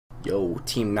Yo,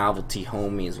 Team Novelty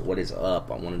homies, what is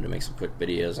up? I wanted to make some quick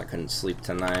videos. I couldn't sleep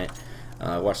tonight.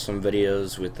 Watched some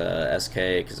videos with SK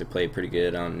because they play pretty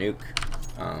good on Nuke.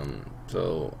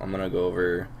 So I'm gonna go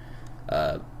over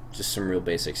just some real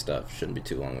basic stuff. Shouldn't be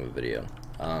too long of a video.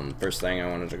 First thing I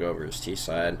wanted to go over is T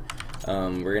side.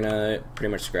 We're gonna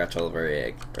pretty much scratch all of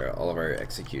our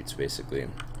executes basically.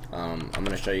 I'm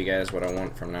gonna show you guys what I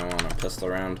want from now on pistol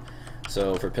round.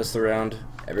 So for pistol round,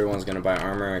 everyone's gonna buy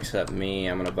armor except me.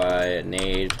 I'm gonna buy a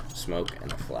nade, smoke,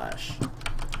 and a flash.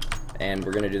 And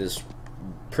we're gonna do this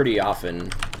pretty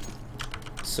often.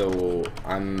 So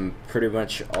I'm pretty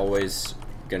much always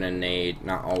gonna nade,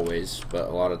 not always, but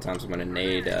a lot of times I'm gonna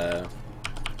nade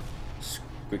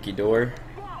squeaky door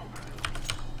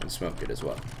and smoke it as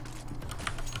well.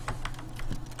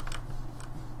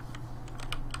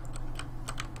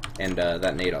 And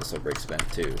that nade also breaks vent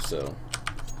too, so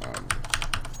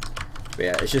but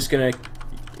yeah, it's just gonna,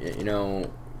 you know,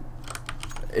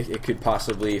 it could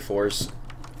possibly force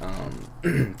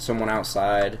someone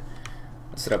outside.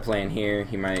 Instead of playing here,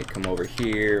 he might come over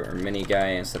here, or mini guy,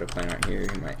 instead of playing out here,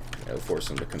 he might force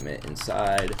him to commit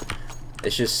inside.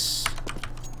 It's just,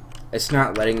 it's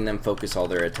not letting them focus all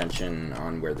their attention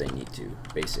on where they need to,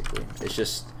 basically. It's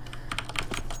just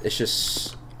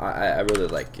I really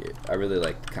like it. I really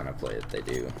like the kind of play that they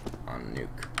do on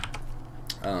Nuke.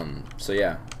 So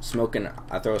yeah,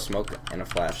 I throw a smoke and a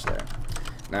flash there.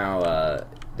 Now,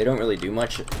 they don't really do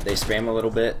much. They spam a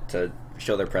little bit to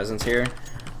show their presence here,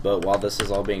 but while this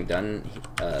is all being done,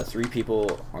 3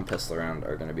 people on pistol round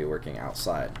are going to be working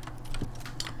outside.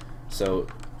 So,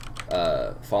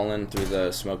 falling through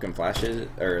the smoke and flashes,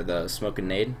 or the smoke and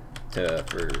nade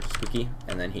for Squeaky,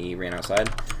 and then he ran outside.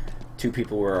 2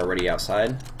 people were already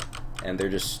outside, and they're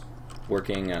just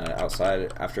working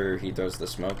outside. After he throws the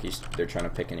smoke, they're trying to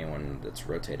pick anyone that's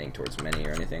rotating towards mini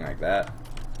or anything like that.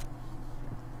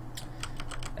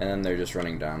 And then they're just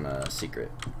running down a secret.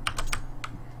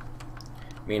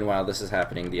 Meanwhile, this is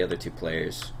happening, the other 2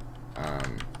 players.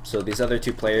 So these other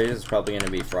 2 players is probably going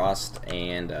to be Frost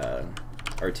and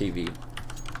RTB.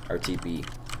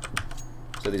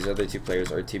 So these other 2 players,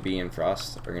 RTB and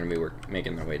Frost, are going to be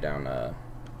making their way down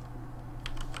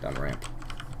ramp.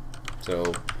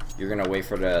 So you're going to wait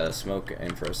for the smoke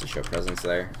and for us to show presence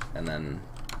there, and then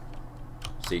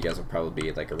so you guys will probably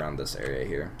be like around this area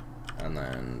here, and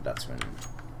then that's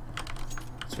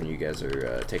when you guys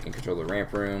are taking control of the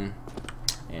ramp room,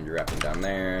 and you're wrapping down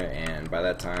there, and by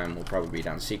that time we'll probably be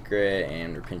down secret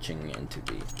and we're pinching into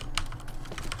B.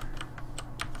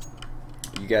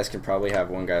 You guys can probably have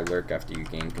one guy lurk after you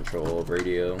gain control of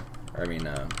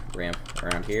ramp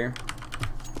around here,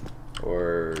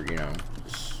 or you know,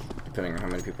 just depending on how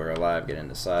many people are alive, get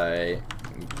into site,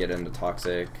 get into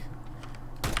toxic.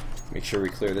 Make sure we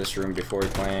clear this room before we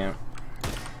plant,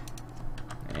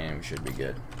 and we should be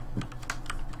good.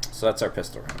 So that's our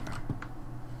pistol round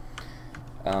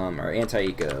now. Our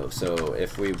anti-eco. So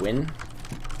if we win,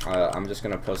 I'm just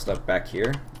gonna post up back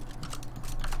here,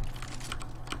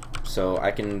 so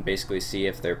I can basically see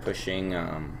if they're pushing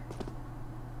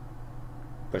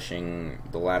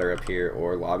the ladder up here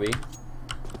or lobby.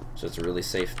 So it's a really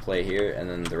safe play here, and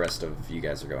then the rest of you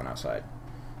guys are going outside.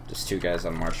 Just 2 guys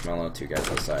on marshmallow, 2 guys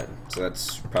outside. So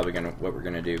that's probably what we're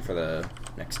gonna do for the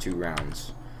next 2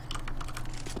 rounds.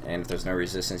 And if there's no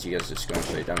resistance, you guys just going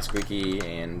straight down Squeaky,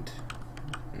 and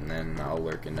then I'll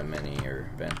lurk into mini or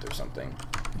vent or something.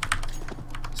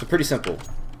 So pretty simple.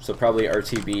 So probably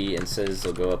RTB and Sizz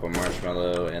will go up on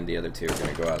marshmallow, and the other 2 are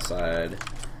gonna go outside,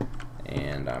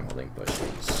 and I'm holding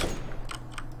bushes.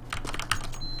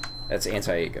 That's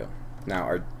anti-eco.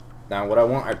 Now what I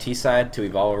want our T side to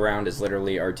evolve around is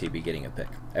literally RTB getting a pick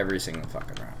every single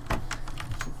fucking round.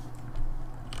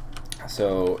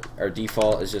 So our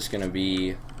default is just gonna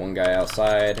be 1 guy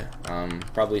outside.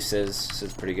 Probably Sizz.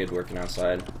 Sizz pretty good working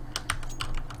outside.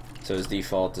 So his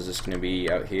default is just gonna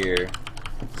be out here.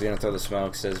 He's gonna throw the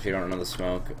smoke. Sizz, if you don't know the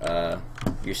smoke,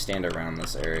 you stand around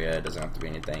this area. It doesn't have to be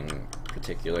anything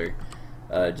particular.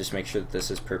 Just make sure that this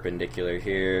is perpendicular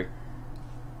here,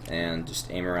 and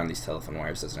just aim around these telephone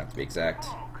wires. Doesn't have to be exact.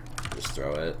 Just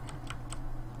throw it,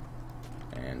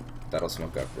 and that'll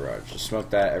smoke up garage. Just smoke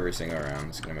that every single round.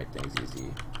 It's gonna make things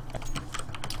easy.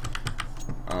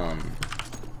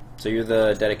 So you're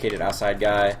the dedicated outside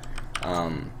guy,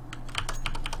 and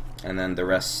then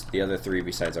the other 3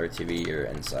 besides RTV are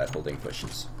inside holding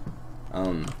pushes.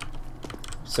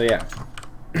 So yeah,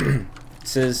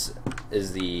 Sizz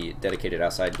is the dedicated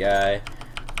outside guy.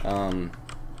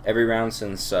 Every round,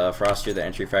 since Frost, you're the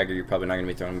entry fragger, you're probably not going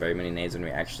to be throwing very many nades when we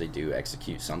actually do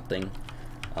execute something.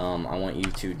 I want you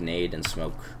to nade and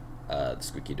smoke the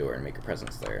squeaky door and make a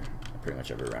presence there pretty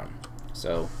much every round.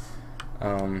 So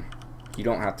You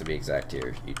don't have to be exact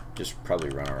here. You just probably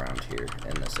run around here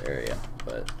in this area.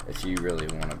 But if you really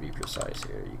want to be precise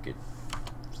here, you could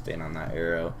stand on that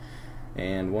arrow.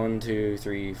 And 1, 2,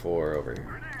 3, 4 over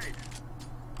here.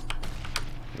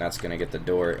 And that's going to get the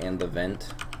door and the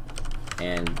vent.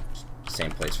 And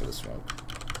same place for the smoke.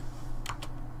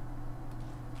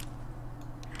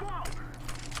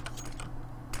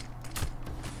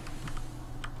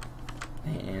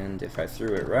 And if I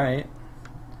threw it right,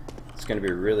 it's going to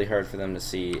be really hard for them to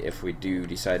see if we do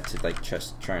decide to like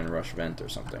just try and rush vent or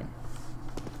something.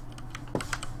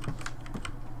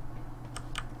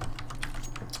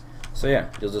 So yeah,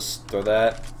 you'll just throw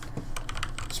that,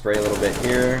 spray a little bit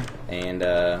here, and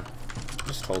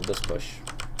just hold this push.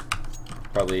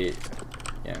 Probably,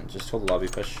 yeah, just hold the lobby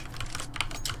push.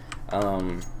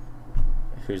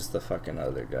 Who's the fucking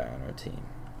other guy on our team?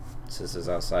 This is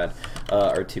outside.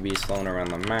 RTB's flown around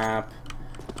the map.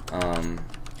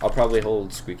 I'll probably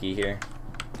hold Squeaky here,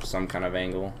 some kind of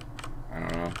angle. I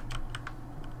don't know.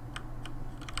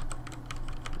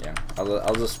 Yeah,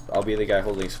 I'll be the guy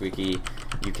holding Squeaky.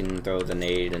 You can throw the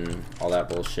nade and all that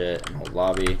bullshit and hold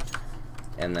lobby.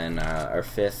 And then our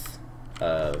fifth,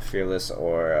 Fearless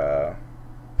or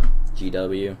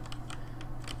GW,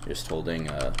 just holding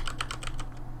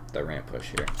the ramp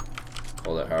push here.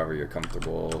 Hold it however you're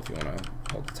comfortable. If you want to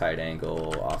hold the tight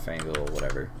angle, off angle,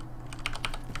 whatever.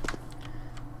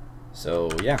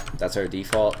 So yeah, that's our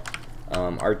default.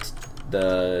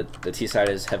 The T side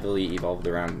is heavily evolved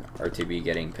around RTB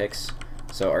getting picks.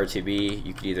 So RTB,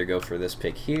 you could either go for this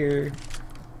pick here,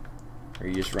 or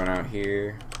you just run out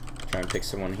here, try and pick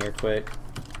someone here quick.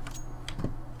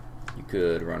 You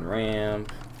could run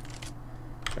ramp,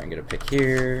 try and get a pick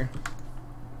here.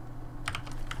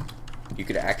 You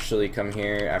could actually come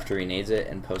here after he nades it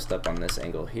and post up on this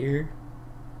angle here.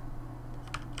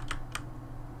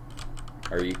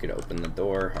 Or you could open the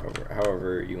door,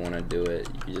 however you want to do it.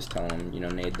 You could just tell him, you know,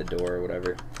 nade the door or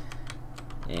whatever.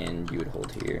 And you would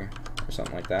hold here, or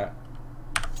something like that.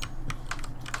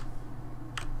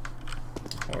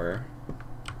 Or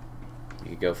you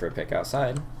could go for a pick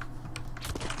outside,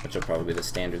 which will probably be the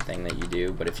standard thing that you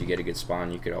do, but if you get a good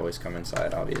spawn, you could always come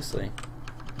inside, obviously.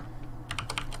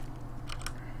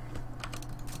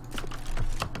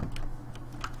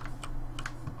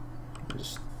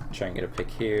 Just try and get a pick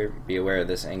here. Be aware of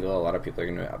this angle. A lot of people are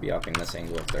going to be opping this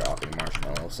angle if they're opping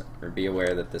marshmallows. Or be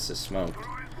aware that this is smoked.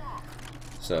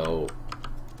 So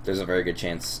there's a very good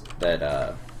chance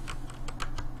that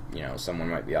you know, someone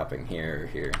might be opping here or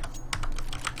here.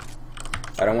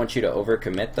 I don't want you to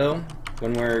overcommit though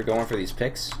when we're going for these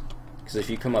picks, because if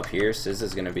you come up here, Sizz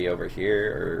is going to be over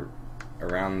here or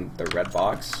around the red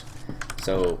box.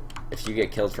 So if you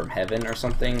get killed from heaven or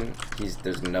something,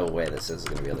 there's no way that Sizz is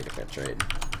going to be able to get that trade.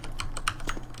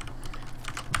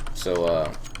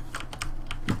 So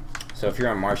if you're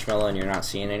on Marshmallow and you're not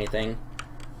seeing anything,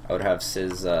 I would have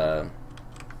Sizz,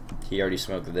 he already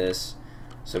smoked this,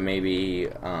 so maybe,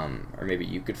 or maybe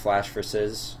you could flash for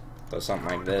Sizz, throw something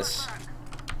like this,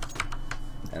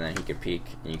 and then he could peek,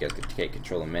 and you guys could take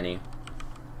control of Mini.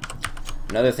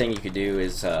 Another thing you could do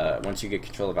is, once you get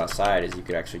control of outside, is you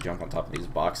could actually jump on top of these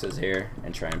boxes here,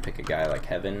 and try and pick a guy like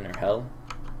Heaven or Hell.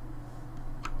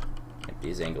 Get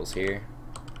these angles here.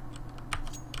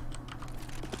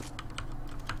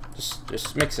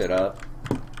 Just mix it up.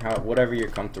 Whatever you're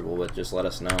comfortable with, just let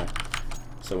us know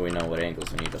so we know what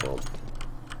angles we need to hold.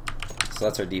 So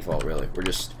that's our default, really. We're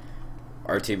just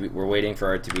RTB. We're waiting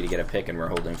for RTB to get a pick, and we're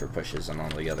holding for pushes on all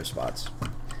the other spots.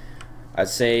 I'd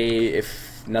say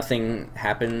if nothing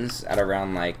happens at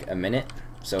around like a minute,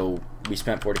 so we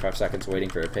spent 45 seconds waiting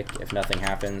for a pick. If nothing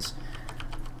happens,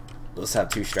 let's have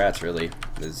two strats really.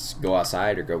 Is go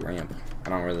outside or go ramp. I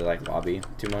don't really like lobby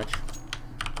too much.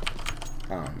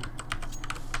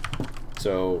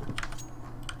 So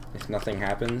if nothing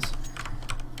happens,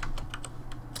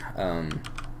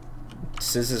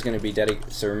 Sizz is going to be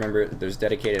dedicated. So remember, there's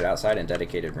dedicated outside and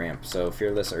dedicated ramp. So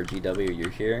Fearless or GW,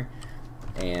 you're here,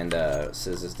 and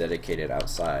Sizz is dedicated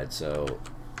outside. So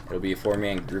it'll be a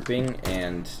 4-man grouping,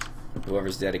 and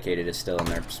whoever's dedicated is still in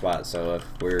their spot. So if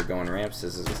we're going ramp,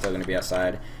 Sizz is still going to be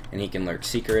outside, and he can lurk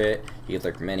secret, he can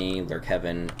lurk mini, lurk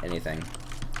heaven, anything.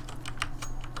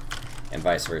 And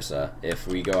vice versa. If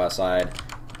we go outside,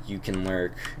 you can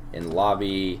lurk in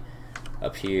lobby,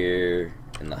 up here,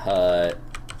 in the hut,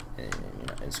 and, you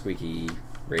know, in Squeaky,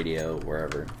 radio,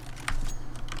 wherever.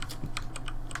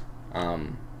 I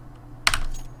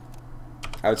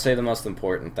would say the most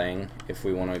important thing, if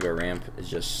we want to go ramp, is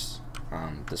just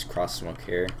this cross smoke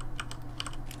here.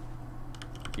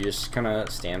 You just kind of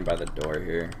stand by the door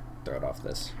here, throw it off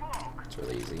this. It's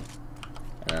really easy.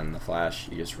 and then the flash,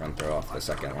 you just run throw off the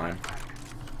second line.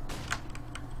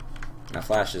 Now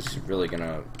flash is really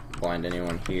gonna blind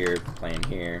anyone here playing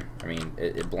here. I mean,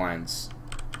 it blinds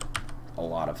a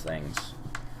lot of things,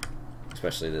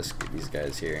 especially these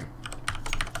guys here.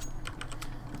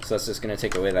 So that's just gonna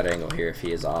take away that angle here if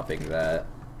he is opping that,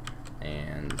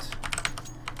 and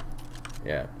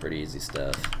yeah, pretty easy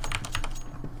stuff.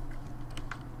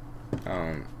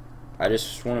 I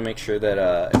just want to make sure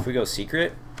that if we go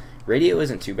secret, radio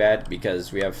isn't too bad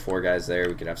because we have 4 guys there.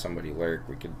 We could have somebody lurk.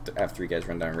 We could have 3 guys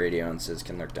run down radio and Sis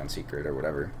can lurk down secret or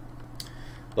whatever.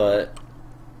 But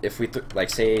if we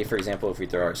like, say for example, if we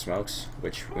throw our smokes,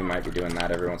 which we might be doing that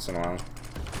every once in a while.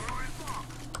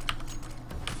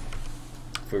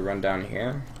 If we run down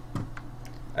here,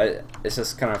 it's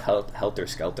just kind of helter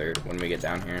skelter when we get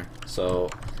down here. So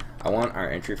I want our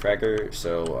entry fragger.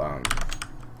 So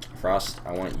Frost,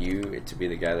 I want you to be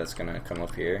the guy that's gonna come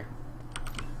up here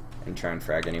and try and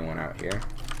frag anyone out here.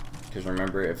 Because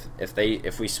remember,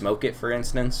 if we smoke it, for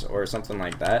instance, or something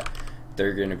like that,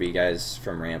 they're gonna be guys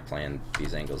from ramp playing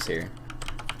these angles here.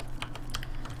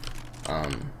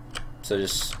 So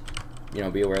just, you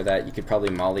know, be aware of that. You could probably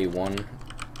molly one,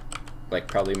 like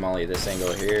probably molly this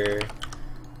angle here,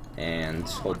 and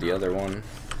hold the other one,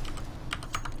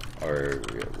 or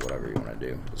whatever you want to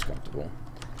do is comfortable.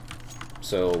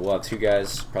 So we'll have 2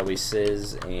 guys, probably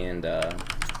Sizz and entry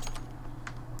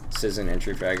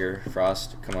fragger.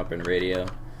 Frost come up in radio.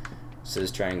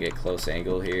 Sizz try and get close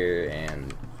angle here,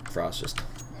 and Frost just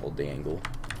hold the angle.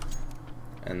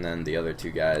 And then the other 2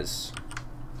 guys,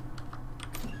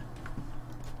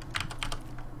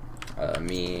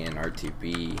 me and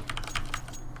RTB.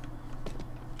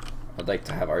 I'd like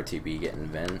to have RTB get in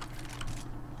vent.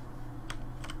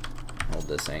 Hold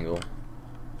this angle.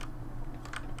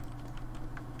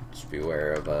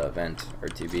 Beware of vent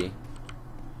RTB,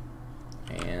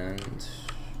 and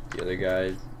the other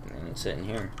guy sitting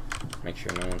here. Make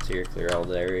sure no one's here. Clear all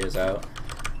the areas out,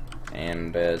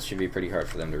 and it should be pretty hard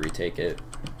for them to retake it.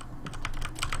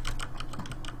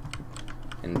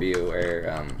 And be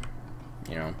aware,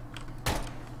 you know,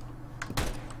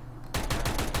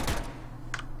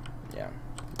 yeah,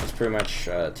 that's pretty much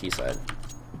T side.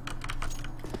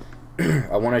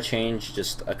 I want to change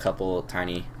just a couple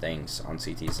tiny things on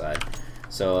CT side.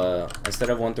 So instead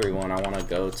of 1-3-1, I want to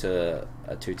go to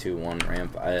a 2-2-1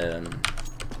 ramp.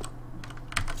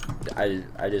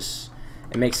 I just,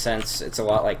 it makes sense. It's a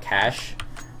lot like Cash.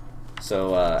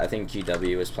 So I think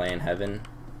GW is playing Heaven.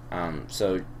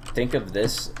 So think of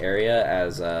this area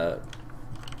as a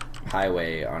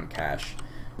highway on Cash.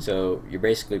 So you're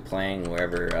basically playing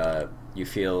wherever you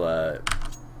feel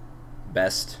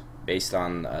best, based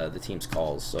on the team's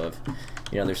calls. So if,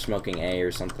 you know, they're smoking A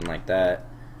or something like that,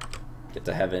 get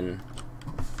to Heaven.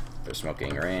 If they're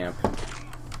smoking ramp,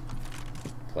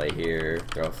 play here,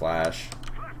 throw a flash,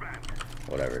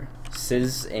 whatever.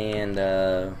 Sizz and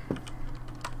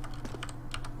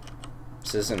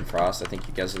Frost, I think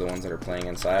you guys are the ones that are playing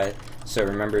inside. So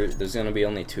remember, there's going to be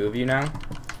only 2 of you now.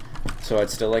 So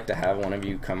I'd still like to have one of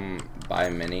you come by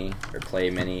mini or play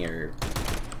mini or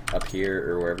up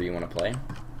here or wherever you want to play.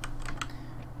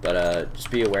 But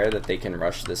just be aware that they can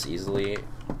rush this easily,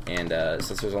 and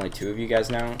since there's only 2 of you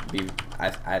guys now,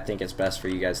 I think it's best for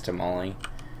you guys to molly.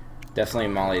 Definitely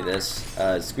molly this.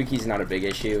 Squeaky's not a big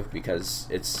issue because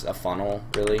it's a funnel,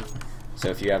 really. So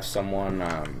if you have someone,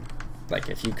 like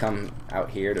if you come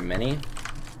out here to mini,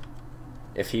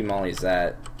 if he mollies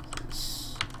that,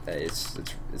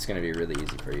 it's going to be really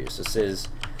easy for you. So Sizz,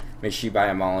 make sure you buy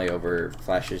a molly over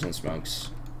flashes and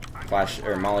smokes. Flash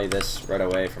or molly this right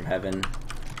away from Heaven,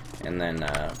 and then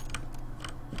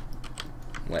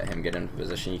let him get into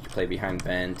position. You can play behind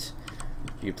vent,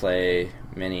 you play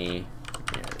mini,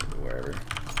 wherever.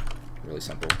 Really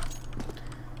simple.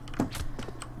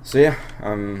 So yeah,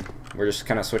 we're just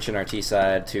kind of switching our T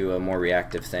side to a more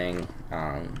reactive thing.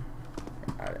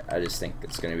 I just think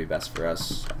it's going to be best for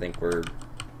us. I think we're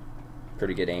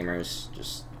pretty good aimers.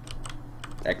 Just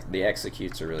the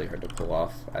executes are really hard to pull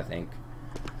off, I think.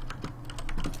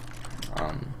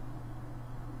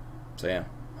 So yeah,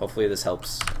 hopefully this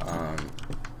helps.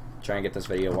 Try and get this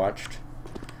video watched.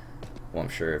 Well, I'm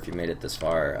sure if you made it this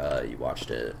far, you watched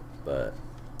it. But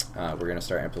we're gonna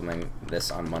start implementing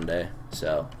this on Monday.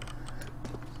 So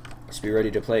just be ready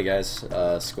to play, guys.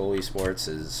 Skull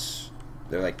Esports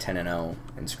they're like 10-0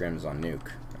 in scrims on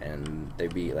Nuke, and they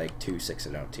beat like 2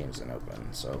 6-0 teams in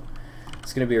Open. So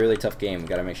it's gonna be a really tough game. We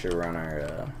gotta make sure we're on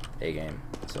our A game.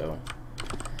 So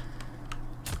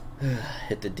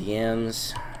hit the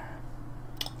DMs.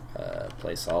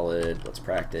 Play solid, let's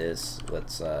practice,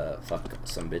 let's fuck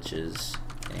some bitches,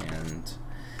 and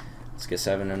let's get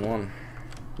 7-1.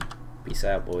 Peace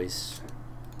out, boys.